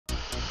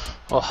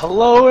Well,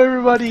 hello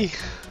everybody!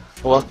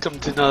 Welcome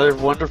to another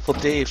wonderful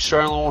day of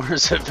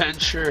Sharlenwar's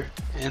adventure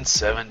in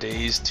 7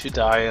 days to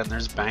die, and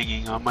there's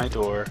banging on my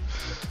door.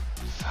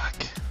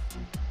 Fuck.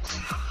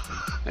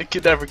 I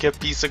could never get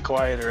peace and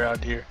quiet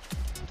around here.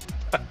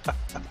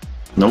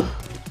 Nope.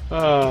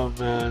 Oh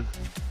man.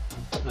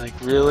 Like,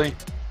 really?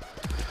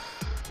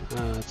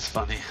 That's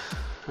funny.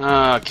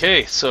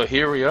 Okay, so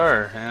here we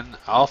are in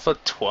Alpha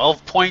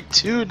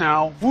 12.2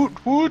 now.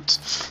 Woot woot!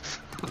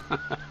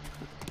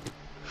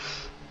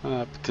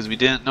 Because we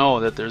didn't know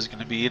that there's going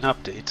to be an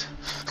update.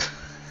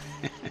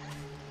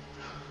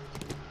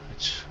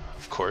 Which,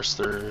 of course,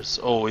 there's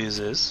always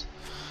is.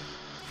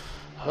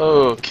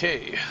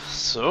 Okay,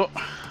 so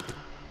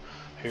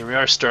here we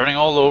are starting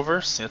all over.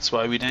 So that's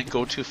why we didn't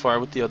go too far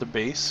with the other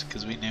base,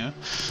 because we knew.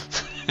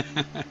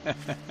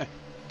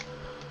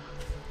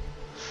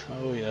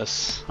 Oh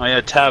yes. Oh yeah,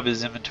 tab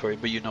is inventory,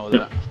 but you know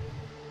that.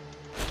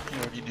 You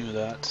already knew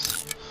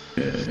that.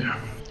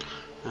 Yeah.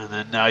 And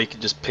then now you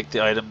can just pick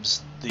the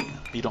items.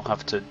 You don't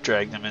have to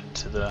drag them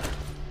into the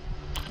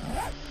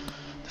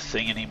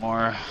thing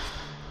anymore.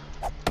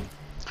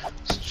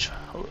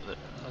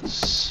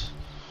 Let's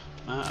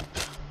map.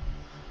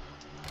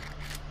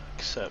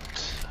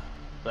 Except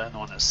I'm the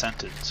one that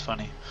sent it. It's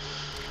funny.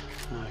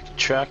 I can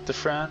track the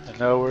friend, and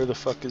now where the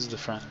fuck is the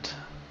friend?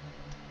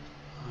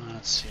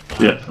 Let's see.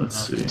 Yeah,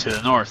 let's see. To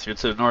the north. You're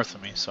to the north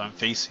of me, so I'm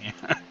facing you.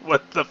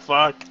 What the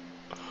fuck?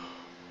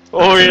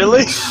 Oh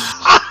really?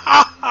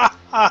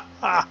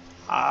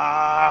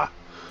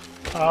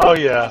 Oh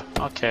yeah.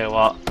 Okay,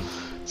 well,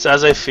 it's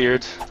as I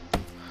feared.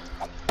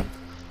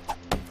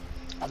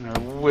 They're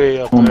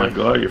way up Oh there. my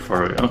god, you're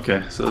far away.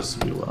 Okay, so this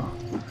will be a while.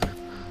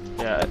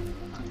 Yeah,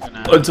 I'm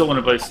gonna... Until one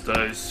of us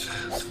dies,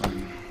 it's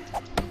fine.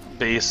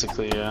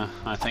 Basically, yeah.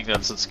 I think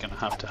that's what's gonna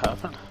have to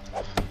happen.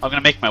 I'm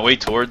gonna make my way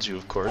towards you,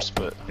 of course,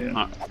 but yeah. I'm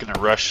not gonna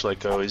rush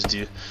like I always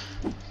do.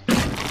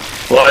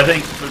 Well, I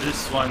think for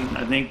this one,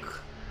 I think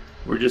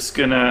we're just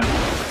gonna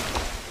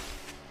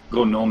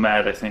go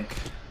nomad, I think.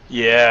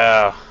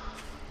 Yeah.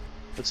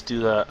 Let's do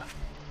that.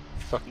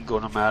 Fucking go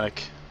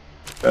nomadic.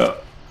 Yeah,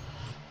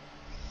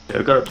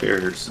 I've got a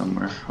barrier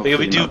somewhere. Like if we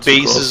Hopefully do not too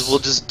bases, close. we'll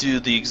just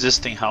do the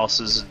existing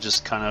houses and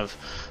just kind of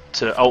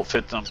to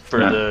outfit them for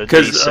the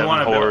because D7 I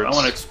want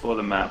hordes. to explore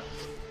the map.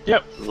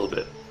 Yep. A little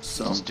bit.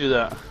 So Let's do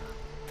that.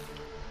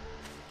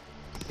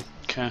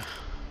 Okay.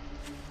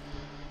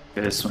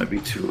 yeah, this might be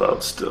too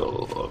loud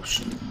still.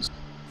 Options.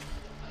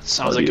 That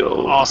sounds like an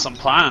awesome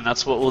plan.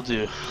 That's what we'll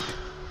do.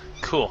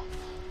 Cool.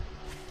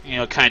 You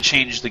know, kind of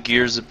change the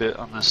gears a bit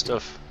on this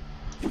stuff.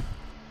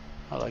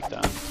 I like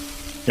that.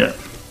 Yeah.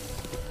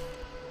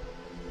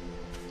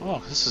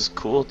 Oh, this is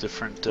cool.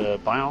 Different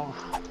biome.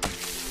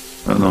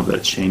 I don't know if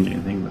that changed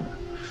anything, but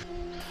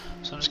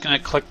So I'm just gonna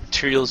collect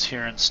materials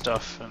here and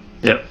stuff, and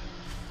yep.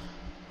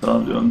 That's all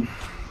I'm doing.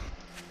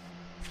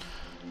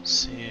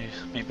 see.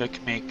 Maybe I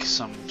can make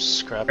some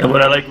scrap. And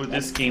what I like with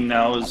this game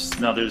now is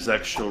now there's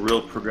actual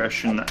real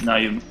progression. Now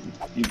you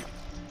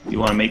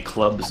want to make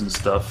clubs and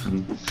stuff,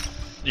 and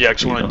Yeah, I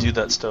actually want to do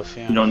that stuff.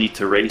 Yeah. you don't need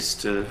to race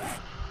to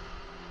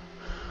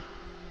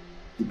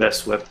the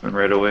best weapon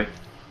right away.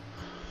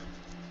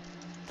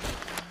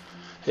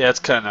 Yeah, it's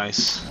kind of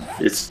nice.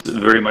 It's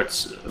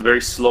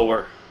very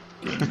slower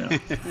game now.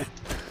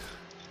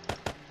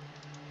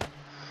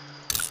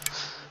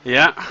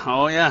 Yeah.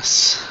 Oh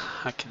yes.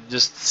 I can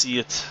just see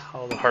it.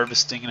 All the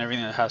harvesting and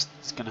everything that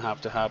is going to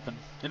have to happen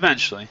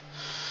eventually.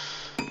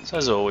 So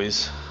as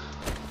always.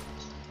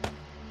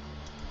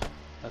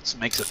 That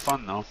makes it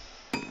fun though.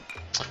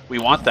 We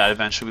want that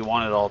eventually. We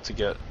want it all to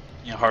get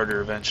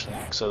harder eventually,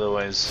 because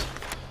otherwise,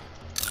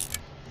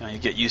 you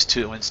get used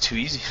to it when it's too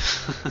easy.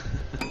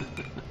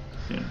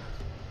 Yeah.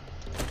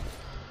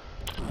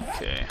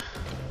 Okay.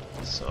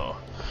 So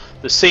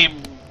the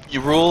same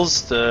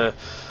rules. Your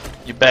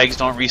bags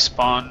don't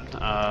respawn,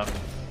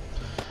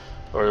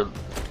 or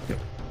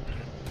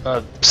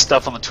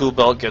stuff on the tool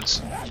belt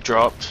gets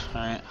dropped.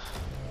 Right.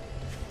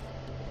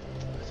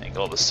 I think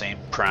all the same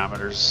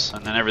parameters,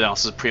 and then everything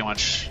else is pretty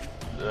much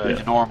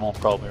normal,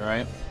 probably,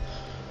 right?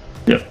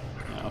 Yep.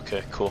 Yeah,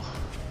 okay, cool.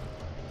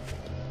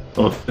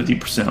 Oh,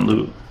 50%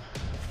 loot.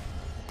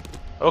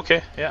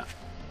 Okay, yeah.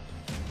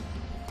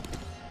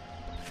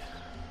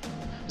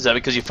 Is that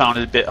because you found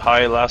it a bit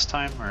high last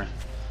time, or?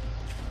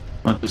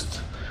 I'll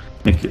just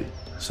make it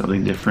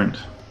something different.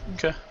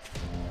 Okay.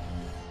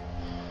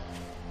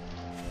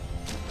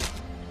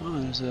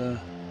 Oh, there's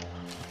a...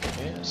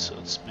 Okay, so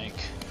let's make...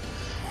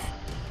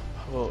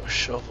 Oh, a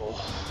shovel.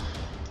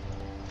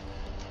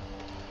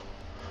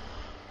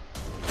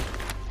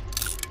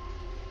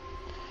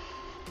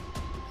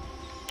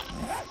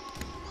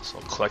 So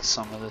I'll collect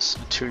some of this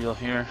material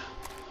here.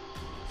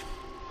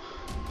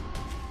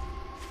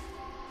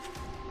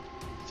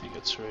 I think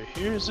it's right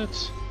here, is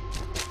it?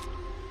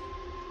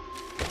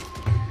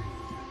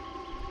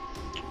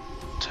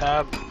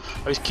 Tab. I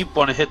always keep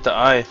wanting to hit the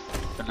I,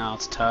 but now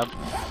it's tab.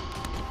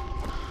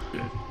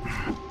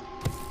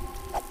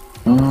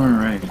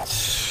 Alright.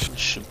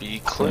 Should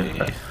be clay.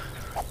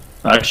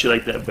 I actually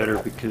like that better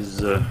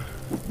because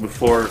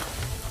before,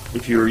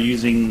 if you were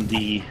using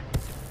the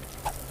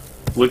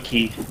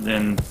wiki,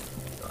 then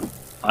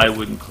I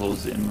wouldn't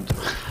close the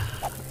inventory.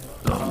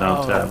 So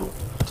now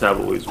tab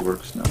always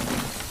works now.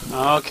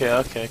 Oh,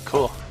 okay,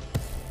 cool.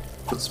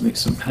 Let's make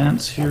some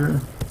pants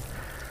here.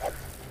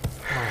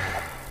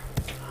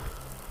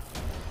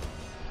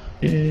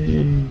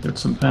 Yay, got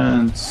some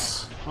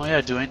pants. Oh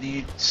yeah, do I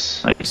need...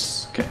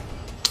 Nice, okay.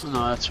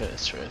 No, that's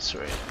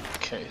right.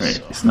 Okay, Right,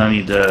 so... so now I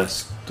need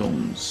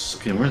stones.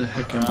 Okay, where the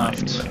heck am I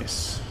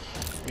anyways?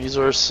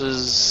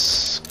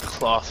 Resources,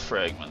 cloth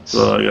fragments.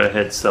 So I gotta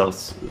head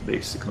south,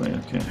 basically,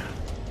 okay.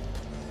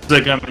 Looks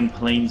like I'm in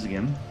plains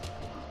again.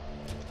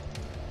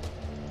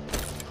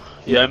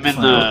 Yeah, I'm in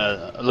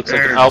it looks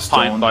like an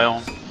alpine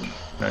biome.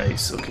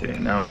 Nice, okay,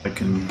 now I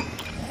can...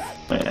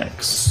 my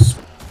axe.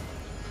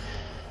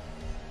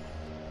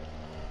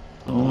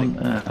 Stone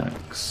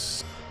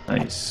axe.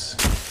 Nice.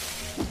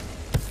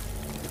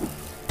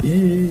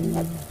 Yay!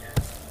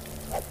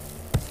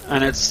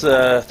 And it's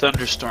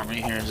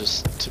thunderstorming here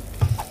just to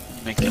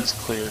make things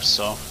clear,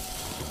 so...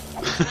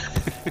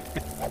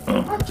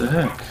 Oh, what the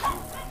heck?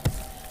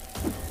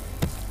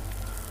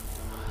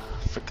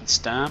 Frickin'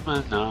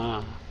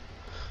 stamina.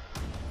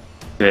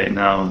 Okay,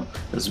 now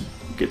let's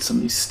get some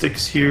of these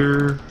sticks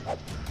here.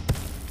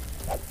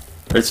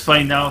 It's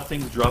funny now,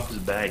 things drop as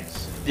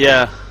bags.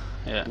 Yeah.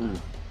 Ooh.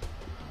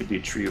 Could be a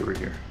tree over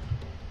here.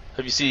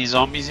 Have you seen any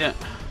zombies yet?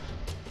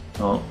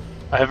 Oh,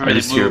 I haven't I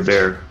really just moved.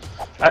 hear a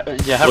bear.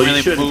 Yeah, I haven't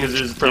really you moved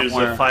because from there's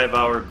where... a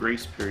 5-hour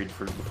grace period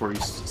before you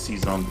see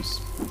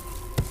zombies.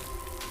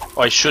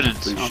 Oh, I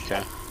shouldn't. So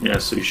Okay. Yeah,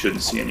 so you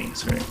shouldn't see any.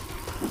 Right?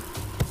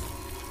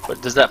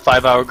 But does that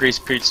 5-hour grace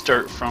period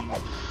start from,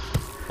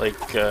 like,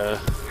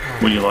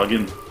 When you log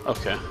in.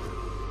 Okay.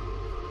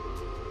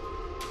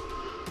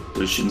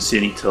 So you shouldn't see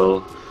any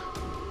till,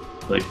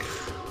 like,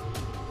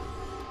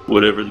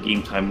 whatever the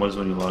game time was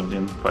when you logged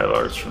in, 5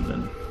 hours from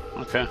then.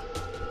 Okay.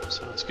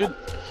 Sounds good.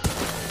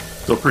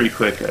 So pretty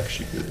quick,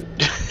 actually.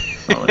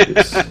 Not like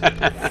this. I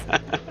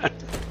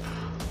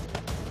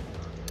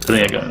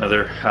think I got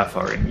another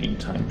half-hour in game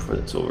time before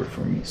that's over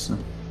for me, so...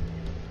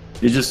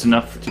 It's just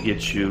enough to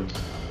get you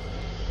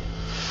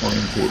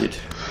orientated.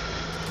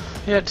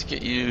 Yeah, to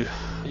get you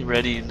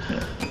ready and...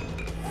 Yeah.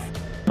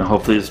 Now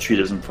hopefully this tree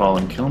doesn't fall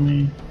and kill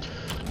me.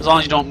 As long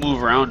as you don't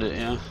move around it,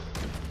 yeah.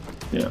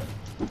 Yeah.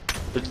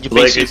 But you Like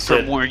basically, I said,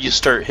 from where you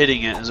start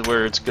hitting it is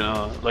where it's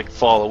gonna, like,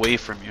 fall away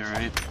from you,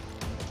 right?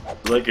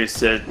 like I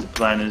said, the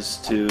plan is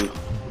to,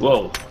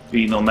 whoa,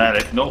 be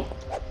nomadic. Nope,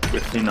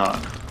 definitely not.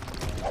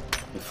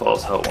 It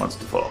falls how it wants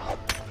to fall.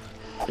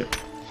 Yep.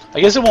 I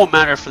guess it won't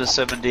matter for the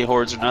 7-day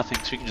hordes or nothing,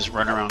 so you can just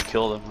run around and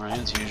kill them, right?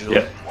 As usual.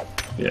 Yeah.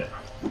 Yeah.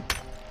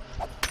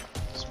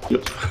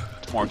 Yep.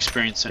 It's more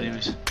experience,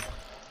 anyways.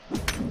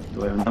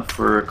 Do I have enough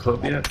for a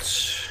club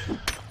yet?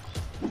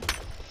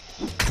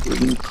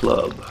 Wooden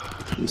club.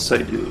 Yes, I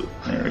do.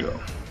 There we go.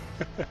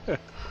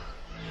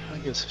 I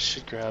guess I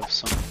should grab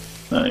some.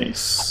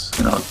 Nice.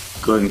 And I'll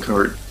go ahead and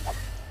convert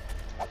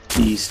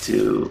these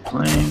to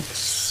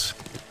planks.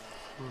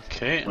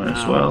 Okay, Might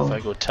as now well. if I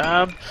go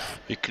tab,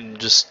 we can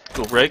just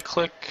go right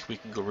click, we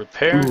can go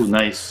repair. Ooh,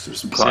 nice.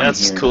 There's some See, cotton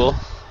that's here. cool.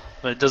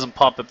 But it doesn't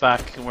pop it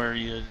back where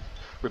you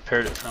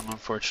repaired it from,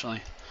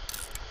 unfortunately.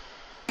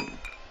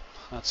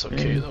 That's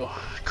okay though.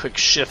 Quick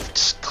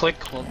shift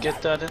click, we'll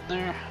get that in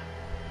there.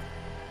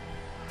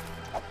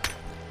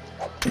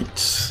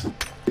 Let's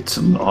get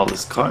some all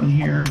this cotton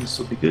here. This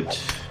will be good.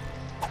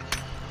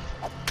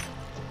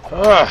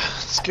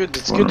 It's good.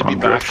 It's good to be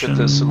back with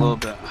this a little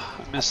bit.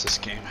 I miss this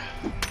game.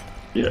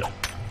 Yeah.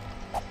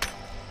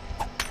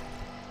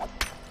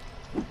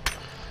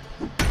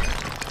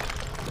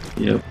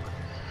 Yep.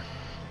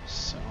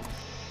 So.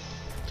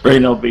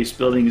 Right now, base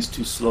building is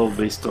too slow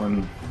based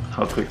on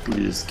how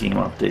quickly this game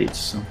updates.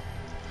 So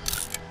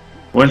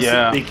once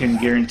they can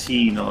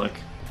guarantee, you know, like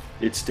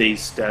it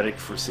stays static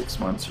for 6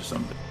 months or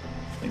something,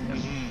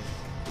 and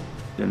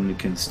then we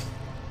can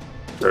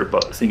start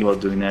thinking about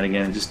doing that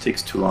again. It just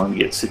takes too long to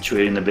get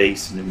situated in the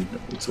base, and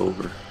then it's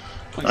over.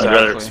 Exactly. I'd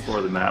rather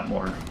explore the map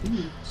more.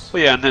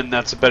 Well, yeah, and then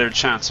that's a better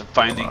chance of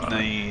finding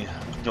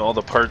all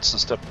the parts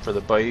and stuff for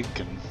the bike.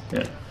 And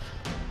yeah.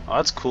 Oh,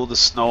 that's cool. The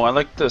snow. I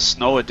like the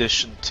snow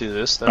addition to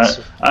this. That's.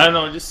 I don't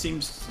know. It just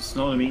seems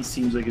snow to me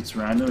seems like it's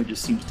random. It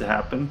just seems to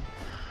happen,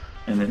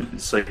 and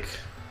it's like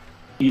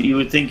you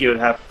would think it would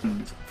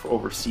happen for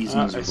over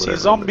seasons. I or see whatever,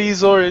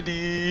 zombies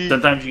already.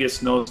 Sometimes you get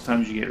snow.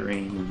 Sometimes you get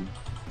rain.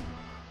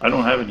 I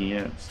don't have any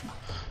yet.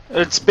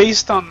 It's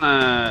based on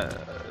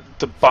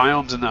the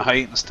biomes and the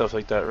height and stuff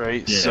like that,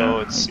 right? Yeah, so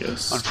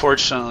it's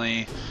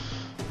unfortunately,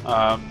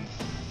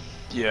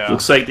 yeah.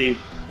 Looks like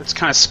it's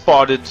kind of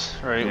spotted,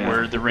 right, yeah,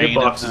 where the rain.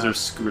 boxes are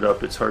screwed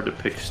up. It's hard to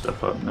pick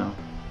stuff up now.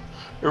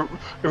 It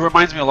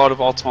reminds me a lot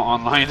of Ultima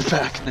Online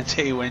back in the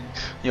day when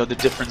the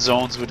different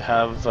zones would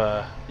have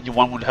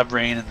one would have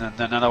rain and then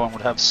another one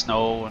would have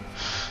snow, and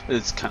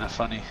it's kind of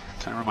funny.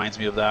 Kind of reminds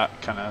me of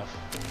that kind of.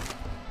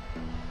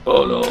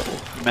 Oh no.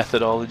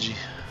 Methodology.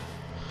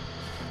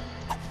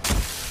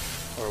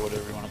 Or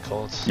whatever you want to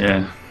call it.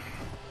 Yeah.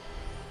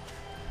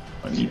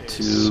 I need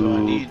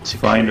to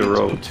find a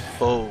road.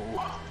 Oh.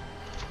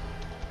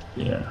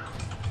 Yeah.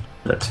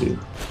 That too.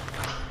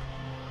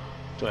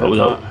 Do I But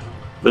have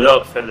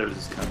without feathers,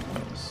 it's kind of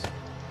pointless.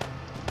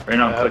 Right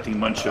now, I'm collecting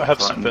munch of I have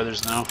cotton. some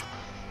feathers now.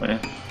 Oh, yeah.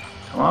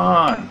 Come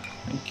on,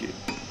 thank you.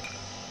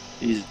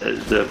 These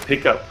the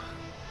pickup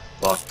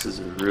boxes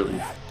are really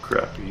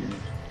crappy here.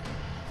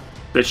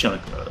 Especially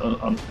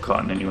on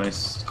cotton,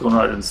 anyways.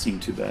 Coconut doesn't seem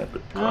too bad,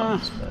 but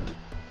cotton's bad.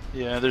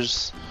 Yeah,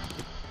 there's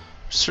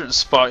a certain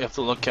spot you have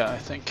to look at, I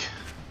think.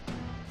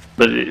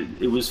 But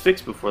it was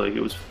fixed before, like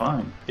it was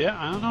fine. Yeah,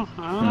 I don't know.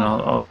 And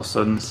all of a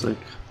sudden, it's like,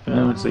 you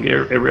know, it's like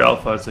every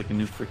alpha, it's like a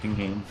new freaking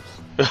game.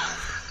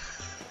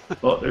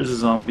 Oh, there's a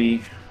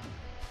zombie.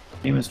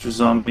 Hey, Mr.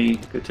 Zombie,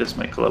 could test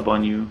my club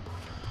on you.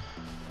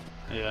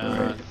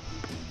 Yeah. Right.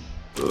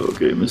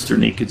 Okay, Mr.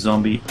 Naked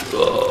Zombie.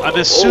 Oh, I'm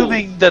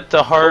assuming that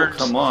the hard. Oh,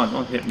 come on,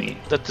 don't hit me.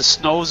 That the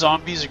snow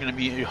zombies are going to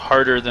be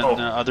harder than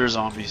other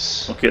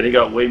zombies. Okay, they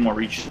got way more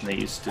reach than they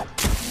used to.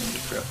 Holy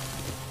crap.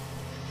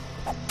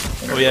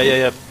 Oh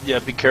yeah.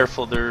 Be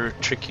careful, they're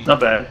tricky. Not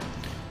bad.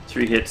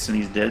 3 hits and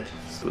he's dead.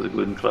 So the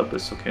wooden club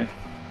is okay.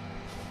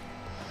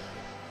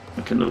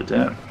 I can live with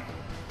that.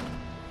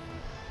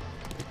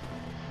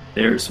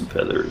 There's some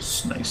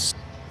feathers. Nice.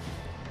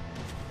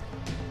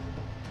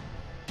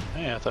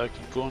 Hey, I thought I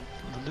could go and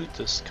loot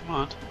this. Come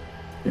on.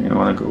 Okay, I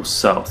want to go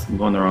south. I'm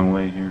going the wrong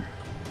way here.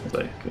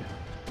 Okay.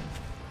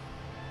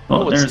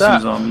 Oh, what's there's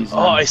that? some zombies.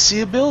 Oh, I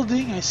see a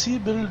building.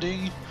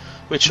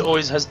 Which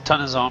always has a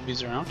ton of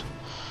zombies around.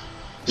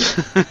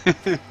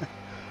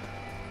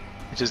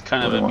 Which is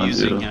kind of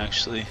amusing,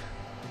 actually.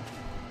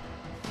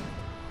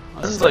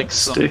 This is like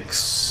some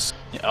sticks.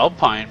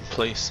 alpine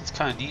place. It's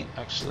kind of neat,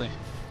 actually.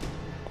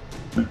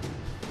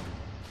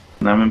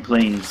 And I'm in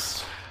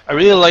plains. I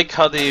really like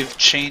how they've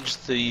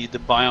changed the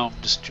biome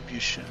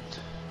distribution.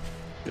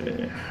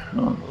 Okay.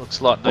 Oh. It looks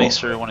a lot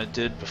nicer than it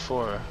did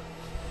before.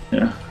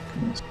 Yeah.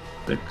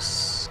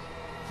 Sticks.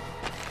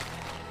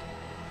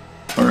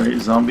 Alright,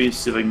 zombies,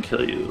 see if I can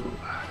kill you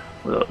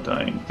without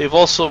dying. They've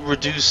also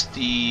reduced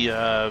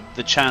the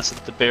chance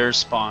that the bears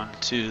spawn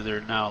too.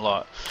 They're now a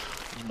lot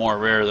more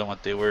rare than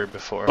what they were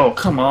before. Oh,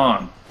 come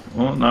on.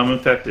 Well, now I'm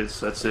infected,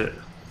 so that's it.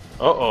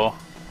 Uh-oh.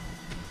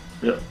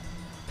 Yep.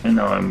 And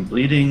now I'm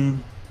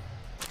bleeding.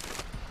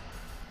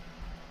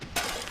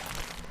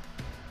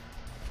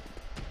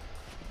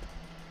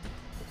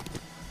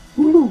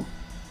 Woo!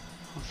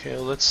 Okay,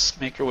 let's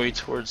make our way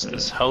towards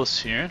this house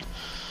here.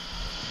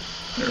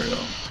 There we go.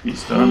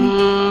 He's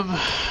done.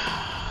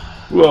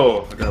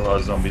 Whoa! I got a lot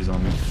of zombies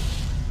on me.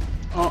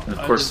 Oh, and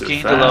of course I just they're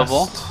gained fast. a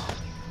level.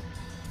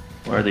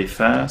 Why are they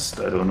fast?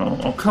 I don't know.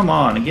 Oh, come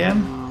on,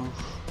 again?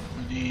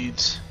 We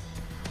need...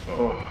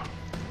 Oh.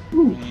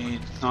 We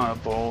need not a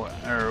bow,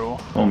 arrow.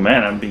 Oh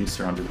man, I'm being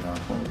surrounded now.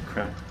 Holy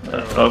crap.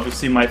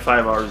 Obviously my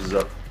 5 hours is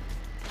up.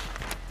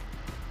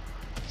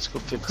 Let's go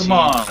 15. Come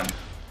on!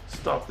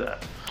 Stop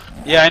that.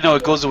 Yeah, I know,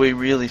 it goes away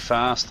really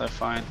fast, I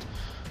find.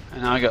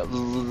 And now I got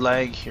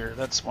lag here.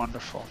 That's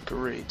wonderful.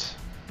 Great.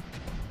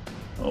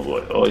 Oh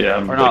boy. Oh yeah,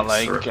 I'm or not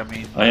lag, I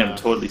mean... I am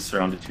totally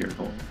surrounded here.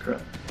 Holy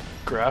crap.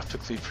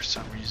 Graphically for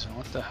some reason.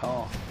 What the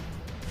hell?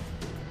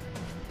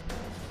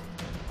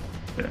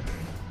 Yeah.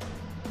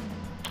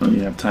 I don't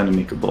even have time to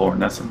make a bow or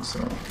nothing,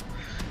 so...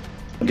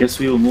 I guess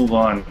we will move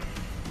on.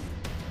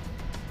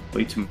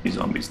 Way too many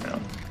zombies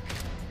now.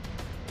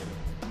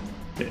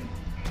 Okay.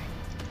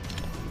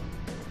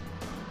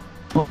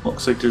 Oh,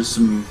 looks like there's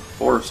some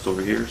forest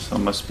over here, so I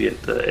must be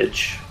at the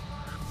edge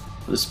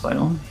of this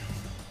biome.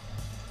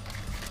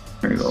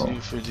 There you go. See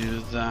if we do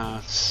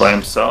that. By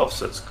himself,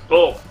 so it's...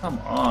 Oh, come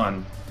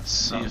on. Let's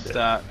see if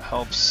that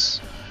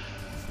helps.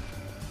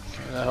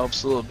 Okay, that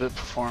helps a little bit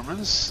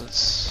performance.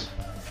 Let's...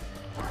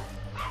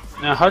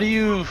 Now, how do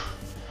you...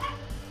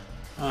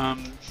 let's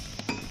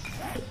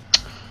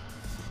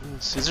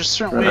see, is there a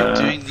certain way of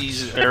doing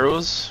these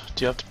arrows?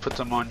 Do you have to put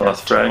them on your...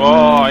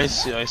 Oh, I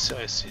see.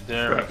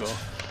 There we go. You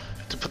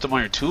have to put them on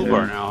your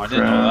toolbar now. I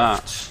didn't know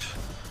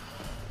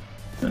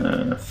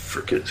that.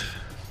 Frick it.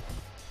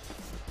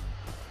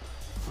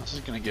 This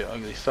is gonna get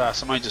ugly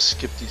fast. I might just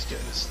skip these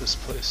guys, this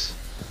place.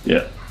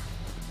 Yeah.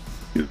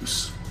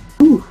 Use.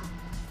 Ooh.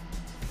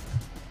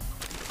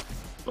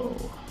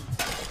 Oh.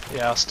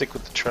 Yeah, I'll stick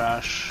with the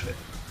trash.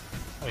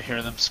 I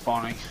hear them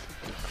spawning.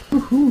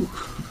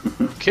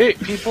 Okay,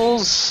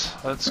 peoples,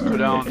 let's go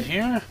down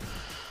here.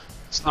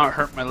 Let's not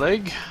hurt my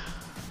leg.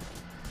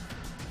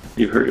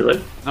 You hurt your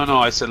leg? No,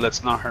 I said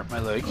let's not hurt my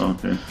leg.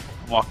 Okay.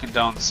 I'm walking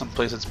down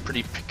someplace that's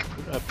pretty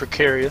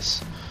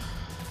precarious.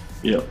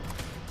 Yep.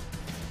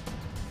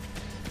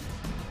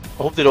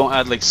 I hope they don't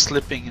add like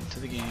slipping into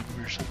the game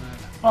or something.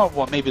 Oh,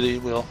 well, maybe they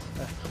will.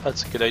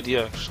 That's a good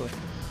idea, actually.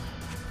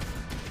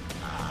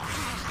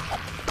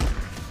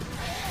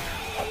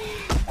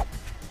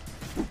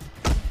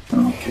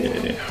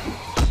 Okay.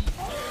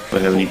 Do I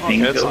have any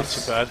pain pills?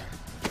 That's not too bad.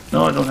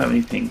 No, I don't have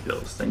any pain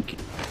pills. Thank you.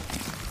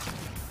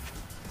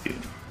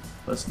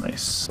 That's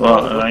nice.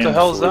 Well, what the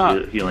hell is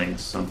that? Healing,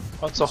 so.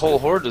 That's a whole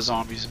horde of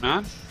zombies,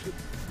 man.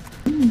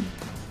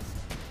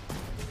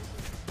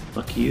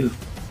 Lucky you.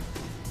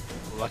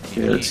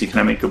 Lucky Okay, let's see. Can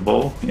I make a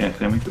bow? Yeah,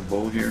 can I make a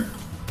bow here?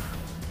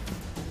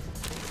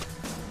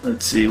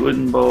 Let's see,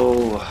 wooden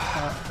bow.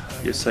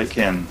 Yes, I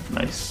can.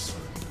 Nice.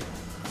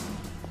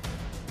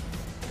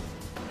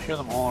 I hear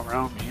them all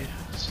around me.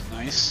 It's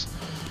nice.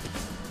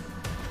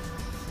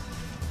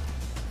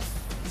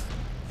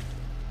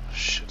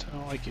 Shit, I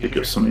don't like it Pick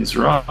here. up some of these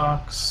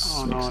rocks.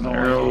 Oh make no, I some don't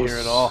arrows. like it here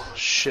at all.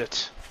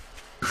 Shit.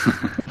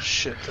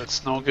 Shit,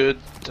 that's no good.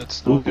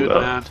 That's no good,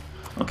 man.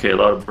 Okay, a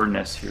lot of bird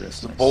nests here.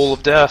 That's nice. Bowl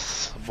of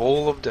death. A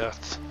bowl of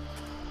death.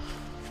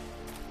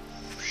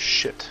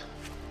 Shit.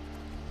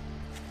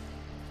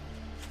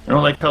 I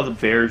don't like how the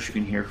bears you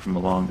can hear from a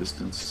long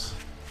distance.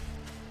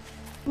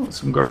 Oh,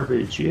 some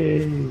garbage.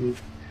 Yay.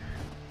 If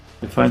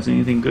it finds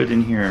anything good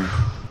in here.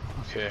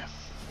 Okay.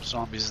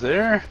 Zombies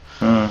there.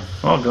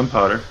 Oh,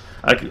 gunpowder.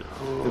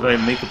 If I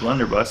make a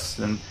blunderbuss,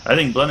 then I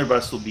think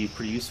blunderbuss will be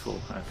pretty useful,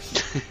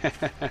 actually.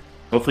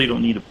 Hopefully you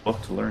don't need a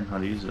book to learn how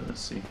to use it.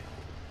 Let's see.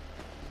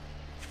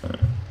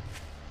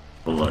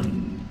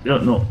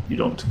 No, you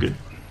don't. Good.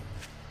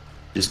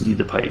 Just need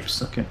the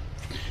pipes. Okay.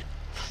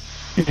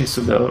 Okay,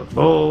 so the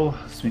bow.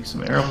 Let's make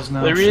some arrows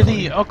now. They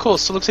really... Oh, cool.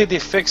 So it looks like they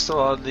fixed a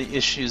lot of the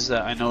issues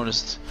that I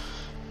noticed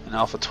in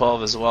Alpha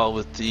 12 as well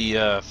with the...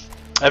 I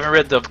haven't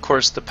read, of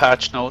course, the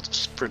patch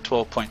notes for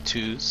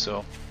 12.2,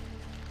 so...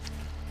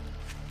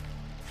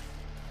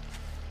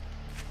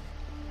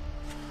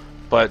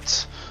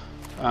 But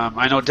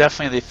I know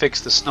definitely they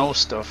fixed the snow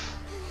stuff.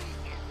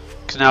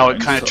 Because now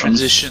it kind of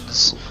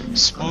transitions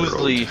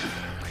smoothly.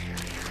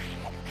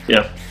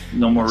 Yeah,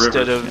 no more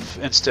rivers.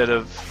 Instead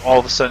of all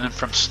of a sudden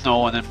from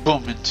snow and then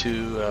boom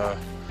into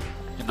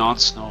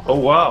non-snow. Oh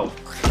wow,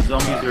 the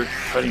zombies are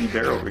fighting a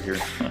bear over here.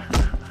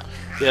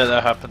 Yeah,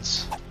 that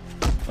happens.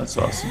 That's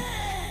awesome.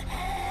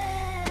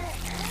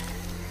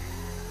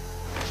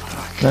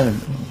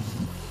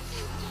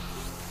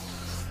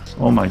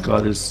 Oh my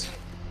god, there's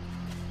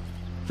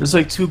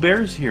like 2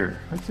 bears here.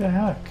 What the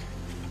heck?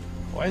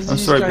 Why is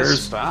these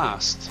guys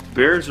fast?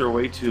 Bears are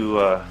way too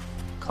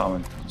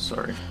common. I'm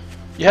sorry.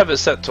 You have it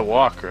set to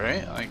walk,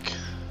 right? Like.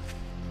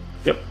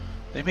 Yep.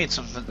 They made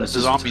the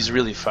zombies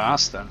really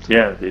fast then.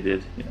 Yeah, they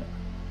did. Yeah.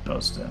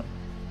 Noticed that.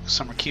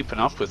 Some are keeping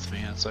up with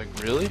me. It's like,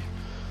 really?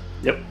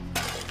 Yep.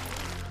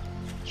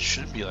 It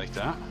shouldn't be like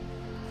that.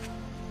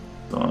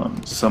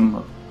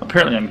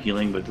 Apparently I'm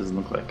healing, but it doesn't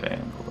look like I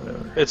am, or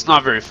whatever. It's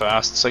not very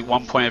fast. It's like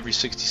 1 point every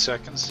 60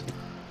 seconds.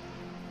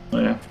 Oh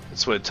yeah.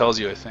 That's what it tells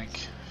you, I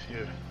think.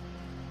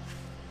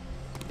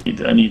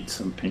 I need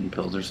some pain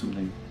pills or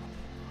something.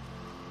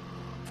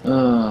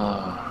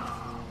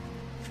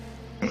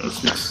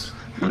 Let's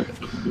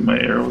do my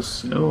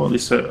arrows. Oh, at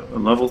least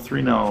I'm level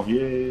 3 now.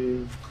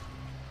 Yay!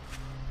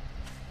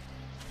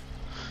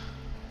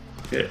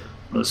 Okay,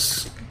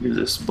 let's give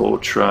this bow a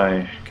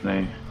try. Can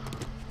I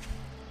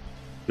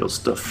kill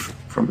stuff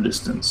from a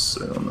distance?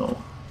 I don't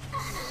know.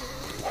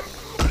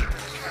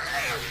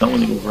 Not when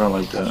they go around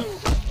like that.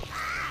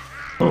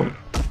 Oh,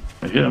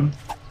 I hit him.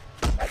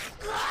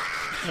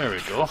 There we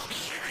go.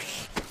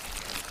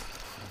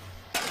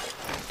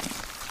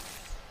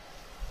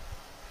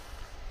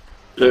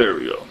 There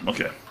we go.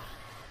 Okay.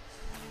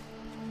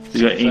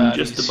 You got aim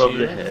just above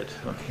the head.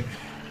 Okay.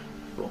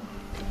 Cool.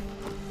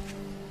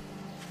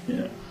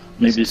 Yeah.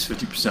 Maybe this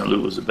 50%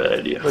 loot was a bad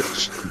idea.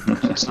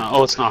 It's not.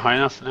 Oh, it's not high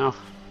enough now.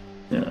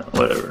 Yeah.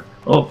 Whatever.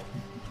 Oh.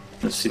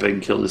 Let's see if I can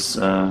kill this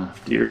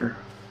deer.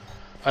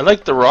 I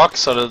like the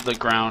rocks out of the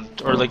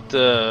ground, or like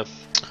the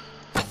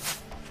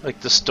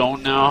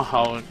stone now.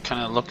 How it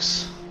kind of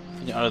looks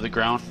out of the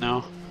ground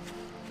now.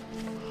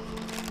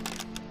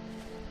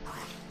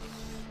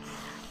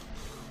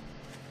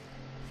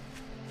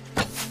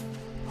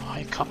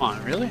 Oh, come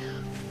on, really?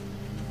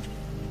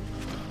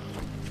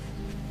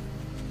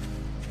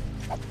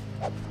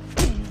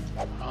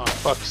 Oh,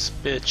 fuck this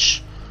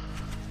bitch.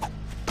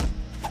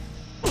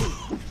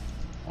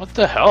 What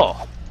the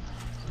hell?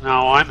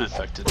 Now I'm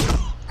infected.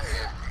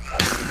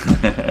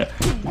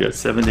 You got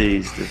 7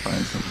 days to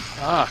find something.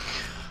 Fuck.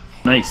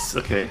 Nice,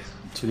 okay.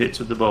 2 hits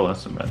with the bow,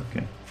 that's not bad,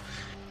 okay.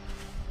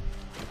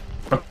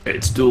 Okay,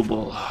 it's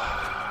doable.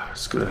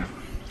 Just gotta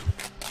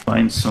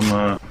find some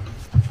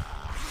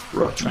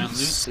rock. Try and loot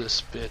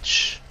this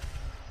bitch.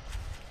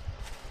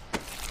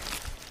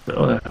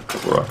 Oh, I have a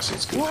couple rocks,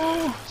 that's good.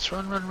 Whoa! Let's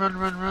run, run, run,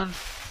 run, run.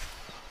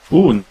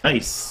 Ooh,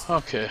 nice.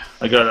 Okay.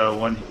 I got a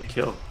 1-hit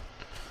kill.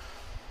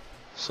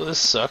 So this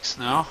sucks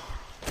now.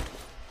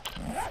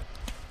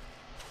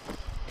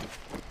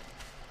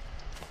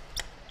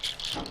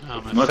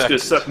 Well, it's gonna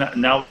suck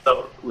now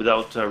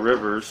without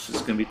rivers.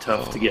 It's gonna be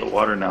tough to get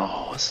water now.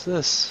 Oh, what's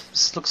this?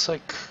 This looks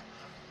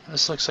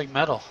like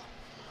metal,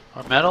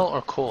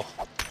 or coal.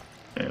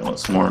 Yeah, well,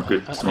 it's more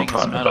good. I think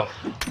it's metal.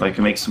 If I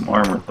can make some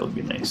armor, that would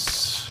be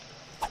nice.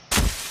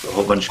 A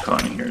whole bunch of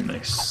cotton here,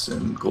 nice,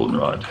 and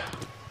goldenrod.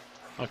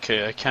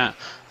 Okay, I can't.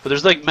 But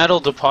there's like metal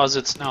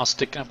deposits now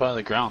sticking up out of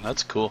the ground.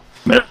 That's cool.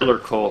 Metal or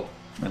coal?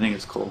 I think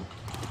it's coal.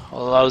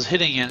 Well, I was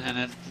hitting it and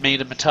it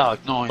made a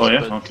metallic noise. Oh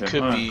yeah, but okay.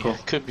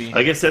 Could be.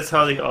 I guess that's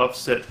how they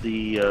offset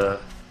the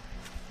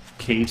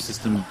cave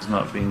systems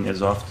not being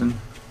as often.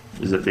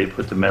 Is that they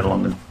put the metal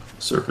on the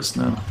surface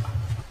now.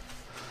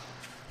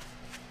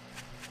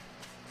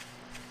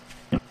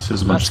 So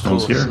There's a bunch of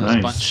stones here. So Nice.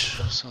 a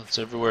bunch, so it's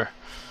everywhere.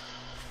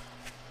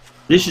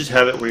 They should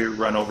have it where you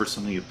run over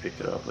something, you pick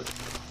it up. Like,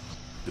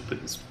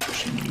 this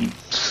pushing me.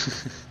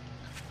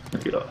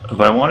 If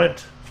I want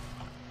it,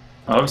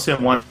 obviously I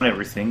want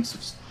everything, so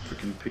just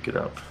freaking pick it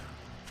up.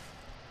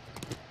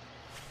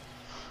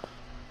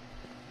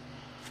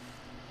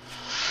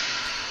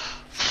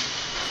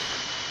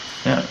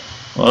 Yeah.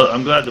 Well,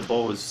 I'm glad the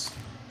bow is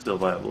still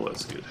viable.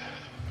 That's good.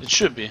 It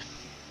should be.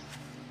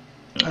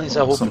 Yeah, At least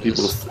I hope some it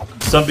people, is.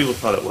 some people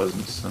thought it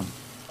wasn't. So.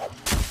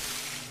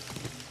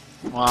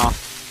 Wow.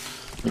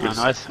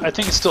 I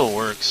think it still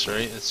works,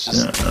 right? It's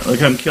just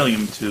like I'm killing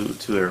him two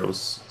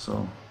arrows,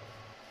 so.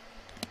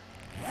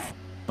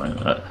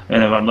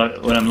 And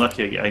if when I'm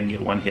lucky, I can get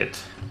one hit.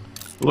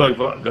 Oh,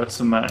 I've got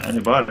some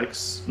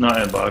antibiotics. Not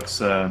antibiotics.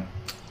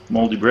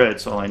 Moldy bread.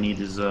 So all I need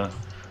is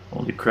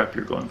holy crap!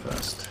 You're going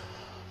fast.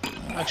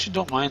 I actually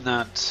don't mind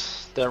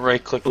that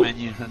right-click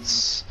menu.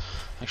 That's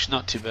actually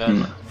not too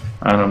bad.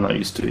 I'm not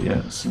used to it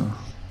yet. So.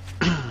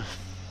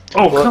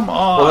 Oh, well, come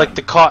on! Well, like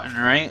the cotton,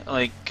 right?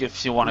 Like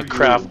if you want to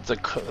craft the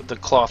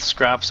cloth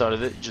scraps out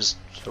of it, just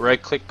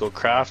right-click, go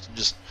craft, and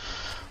just.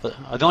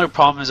 The only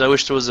problem is I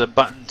wish there was a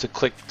button to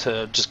click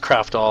to just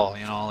craft all.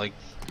 You know, like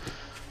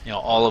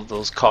all of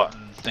those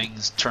cotton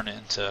things, turn it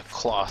into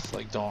cloth.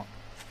 Like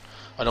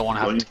I don't want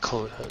to have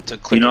to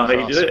click. You know how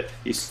you do it?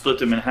 You split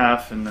them in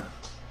half and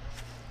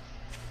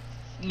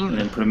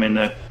then put them in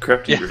the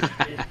crafting grid.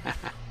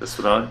 That's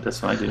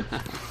what I do.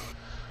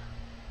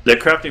 The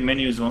crafting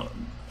menus won't.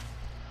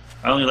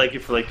 I only like it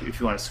for if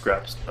you want to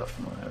scrap stuff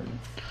and what have you.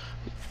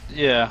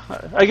 Yeah,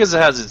 I guess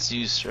it has its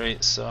use,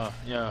 right? So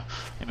yeah,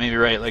 you may be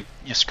right. Like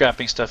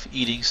scrapping stuff,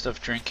 eating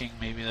stuff, drinking.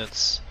 Maybe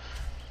that's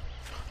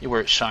where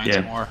it shines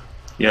more.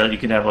 Yeah, you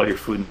can have all your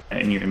food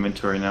in your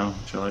inventory now,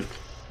 which I like.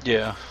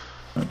 Yeah.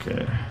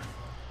 Okay.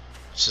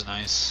 Which is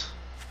nice.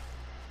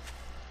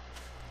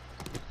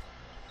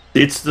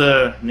 It's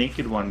the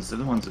naked ones. They're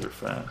the ones that are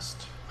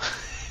fast.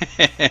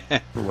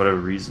 For whatever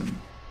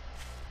reason.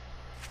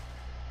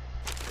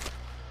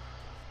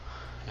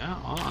 Yeah,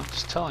 well, I'm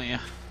just telling you.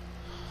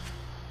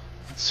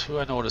 That's who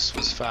I noticed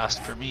was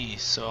fast for me,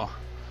 so.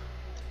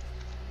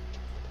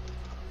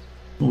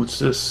 What's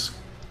this?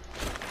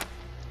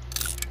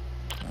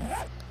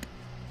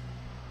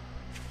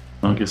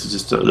 I guess it's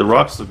just the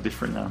rocks look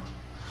different now.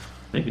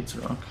 I think it's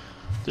a rock.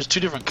 There's two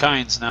different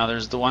kinds now.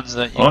 There's the ones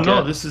that you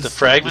no, this is the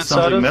fragments this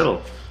sounds out like of.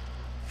 Metal.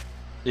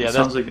 Yeah, it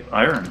sounds like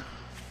iron.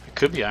 It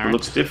could be iron. It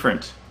looks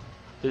different.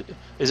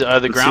 Is it out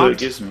of the Let's ground? see what it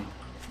gives me.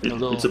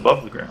 It's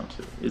above the ground.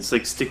 It's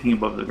like sticking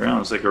above the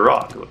ground. It's like a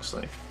rock. It looks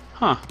like.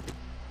 Huh.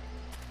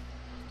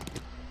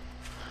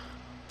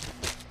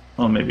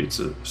 Oh, maybe it's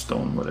a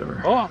stone,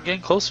 whatever. Oh, I'm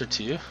getting closer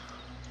to you.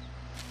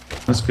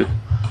 That's good.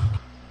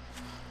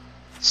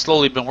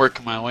 Slowly been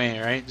working my way,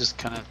 right? Just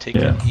kind of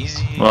taking it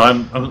easy. Well,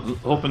 I'm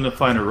hoping to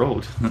find a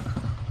road.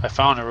 I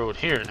found a road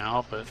here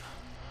now, but.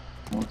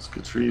 Well, it's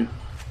good for you.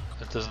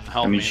 That doesn't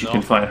help me. I mean, you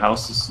can find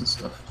houses and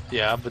stuff.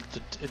 Yeah, but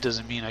it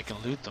doesn't mean I can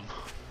loot them.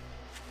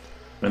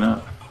 Why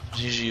not?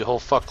 There's usually a whole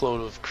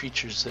fuckload of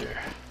creatures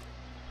there.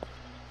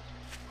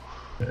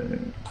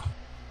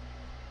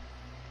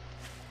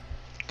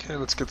 Okay,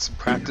 let's get some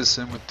practice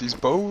in with these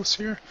bows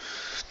here.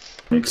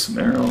 Make some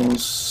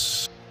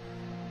arrows.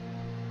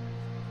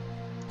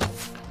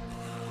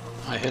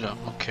 I hit him.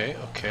 Okay,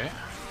 okay.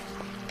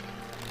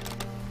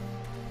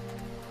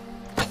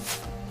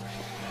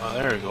 Oh,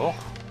 there we go.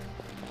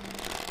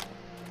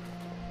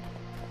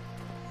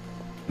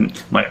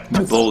 My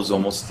bow is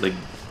almost like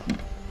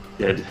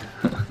dead.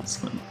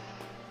 So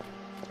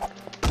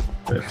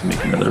I have to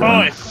make another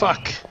one. Oh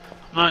fuck!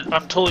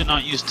 I'm totally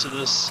not used to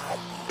this.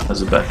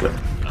 As a backup.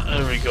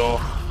 There we go.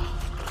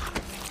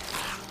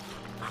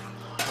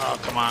 Oh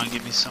come on,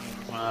 give me some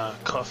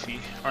coffee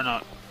or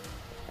not?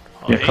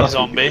 Oh, yeah, hey,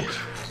 zombie. There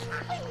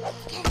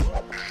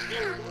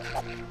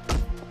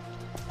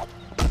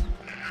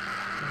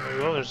we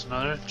go. There's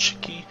another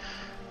chickie.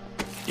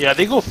 Yeah,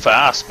 they go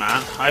fast,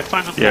 man. I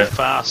find them go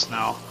fast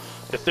now.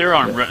 If they're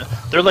on,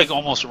 they're like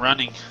almost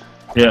running.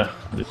 Yeah.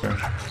 What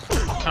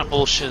kind of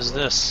bullshit is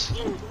this?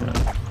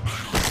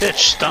 Bitch,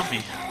 stun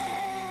me.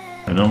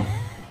 I know.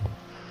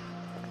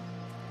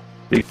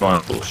 Big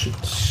fun bullshit.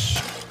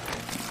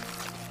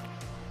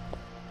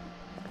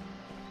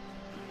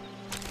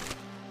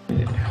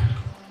 Yeah.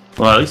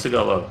 Well, at least I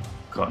got a lot of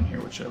cotton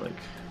here, which I like.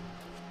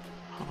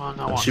 Come on,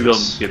 I should be able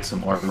to get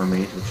some armor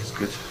made, which is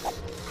good.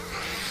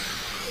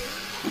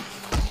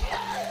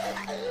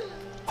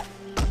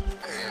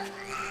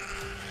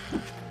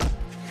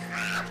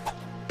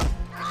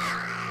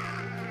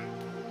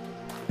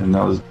 And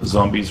now the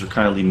zombies are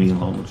kind of leaving me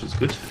alone, which is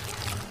good.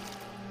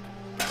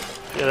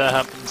 Yeah, that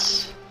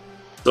happens.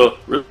 So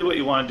really what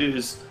you want to do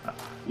is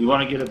you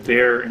want to get a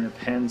bear in a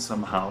pen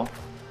somehow,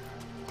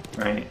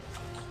 right?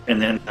 And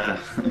then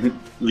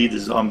lead the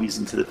zombies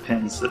into the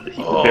pen so that the bear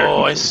can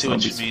Oh, I kill see what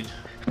zombies. you mean.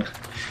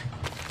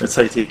 That's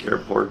how you take care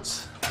of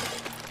hordes.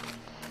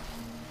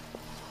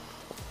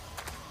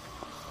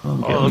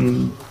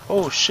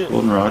 Oh shit.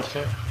 Goldenrod.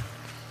 Okay.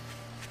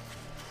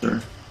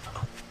 Sure.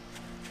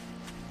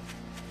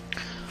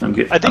 I'm I'm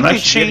getting. I think I'm they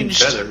actually getting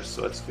changed. better,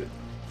 so that's good.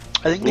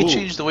 I think they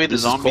changed the way the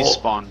zombies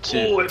spawn too.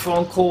 Oh, I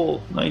found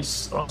coal.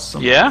 Nice,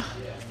 awesome. Yeah,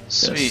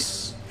 sweet.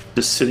 Yes.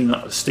 Just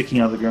sticking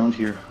out of the ground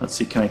here. Let's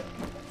see, can I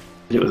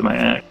hit it with my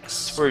axe?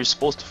 That's where you're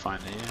supposed to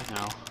find it.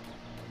 Yeah,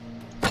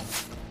 now.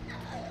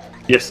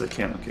 Yes, I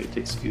can. Okay, it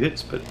takes a few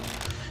hits, but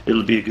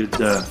it'll be a good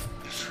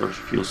sort of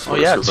fuel source.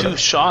 Oh yeah, 2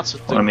 shots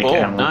with the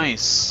bow.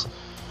 Nice.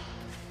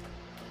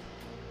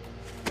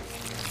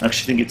 I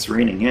actually think it's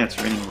raining. Yeah, it's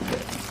raining a little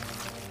bit.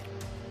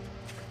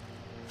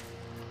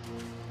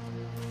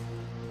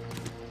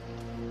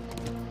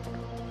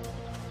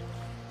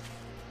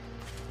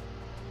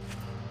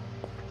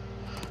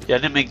 Yeah, I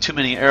didn't make too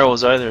many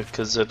arrows either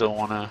because I don't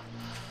want to.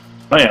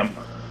 I am.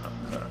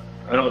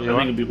 I think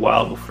it'll be a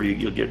while before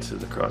you'll get to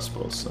the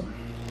crossbow. So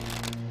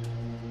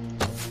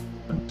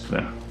I'm just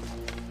gonna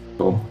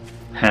go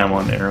ham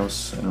on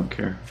arrows. I don't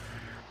care.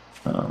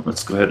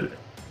 Let's go ahead and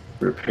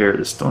repair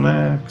the stone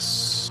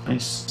axe.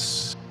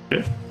 Nice.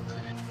 Okay.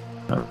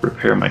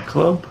 Repair my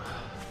club.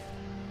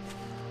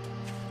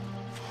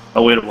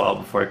 I'll wait a while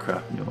before I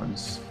craft new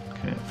ones.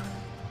 Okay.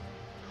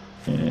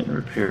 And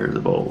repair the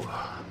bow.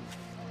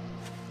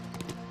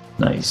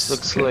 Nice.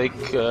 This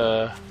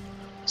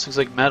looks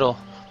like metal.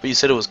 But you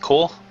said it was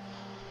coal?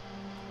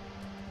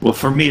 Well,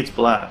 for me it's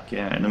black,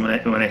 yeah. And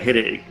when I hit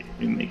it,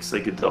 it makes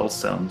like a dull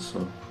sound.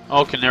 So.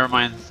 Okay, never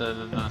mind.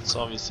 That's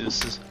obviously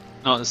this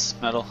is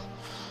metal.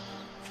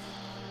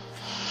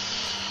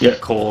 Yeah,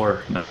 coal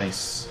ore,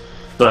 nice.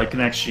 So I can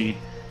actually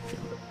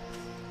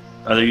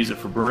either use it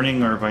for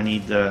burning, or if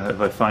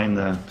I find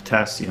the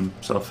potassium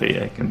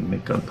sulfate, I can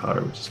make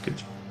gunpowder, which is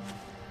good.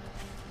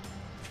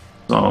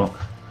 So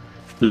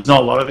there's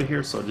not a lot of it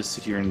here, so I'll just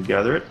sit here and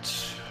gather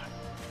it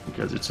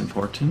because it's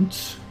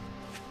important.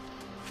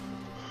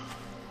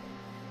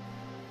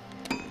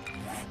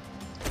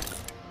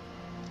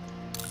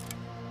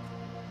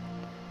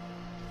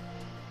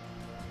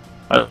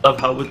 I love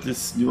how with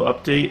this new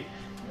update,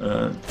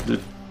 the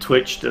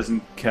Twitch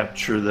doesn't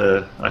capture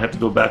the. I have to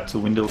go back to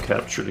window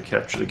capture to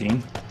capture the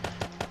game.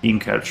 Game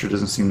capture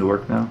doesn't seem to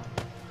work now.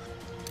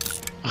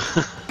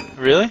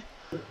 Really?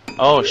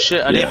 Oh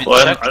shit! I didn't even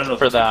check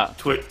for that.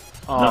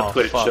 Not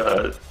Twitch.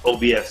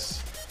 OBS.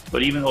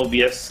 But even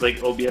OBS,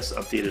 OBS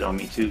updated on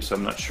me too, so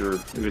I'm not sure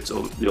if it's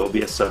the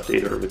OBS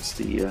update or if it's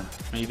the.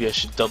 Maybe I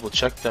should double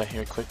check that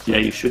here quickly. Yeah,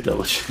 you should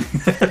double check.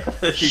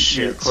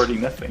 You're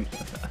recording nothing.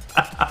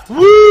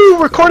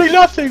 Woo! Recording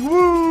nothing.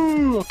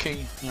 Woo!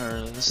 Okay.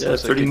 This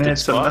 30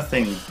 minutes of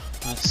nothing.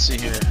 Let's see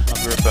here.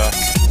 I'll be right back.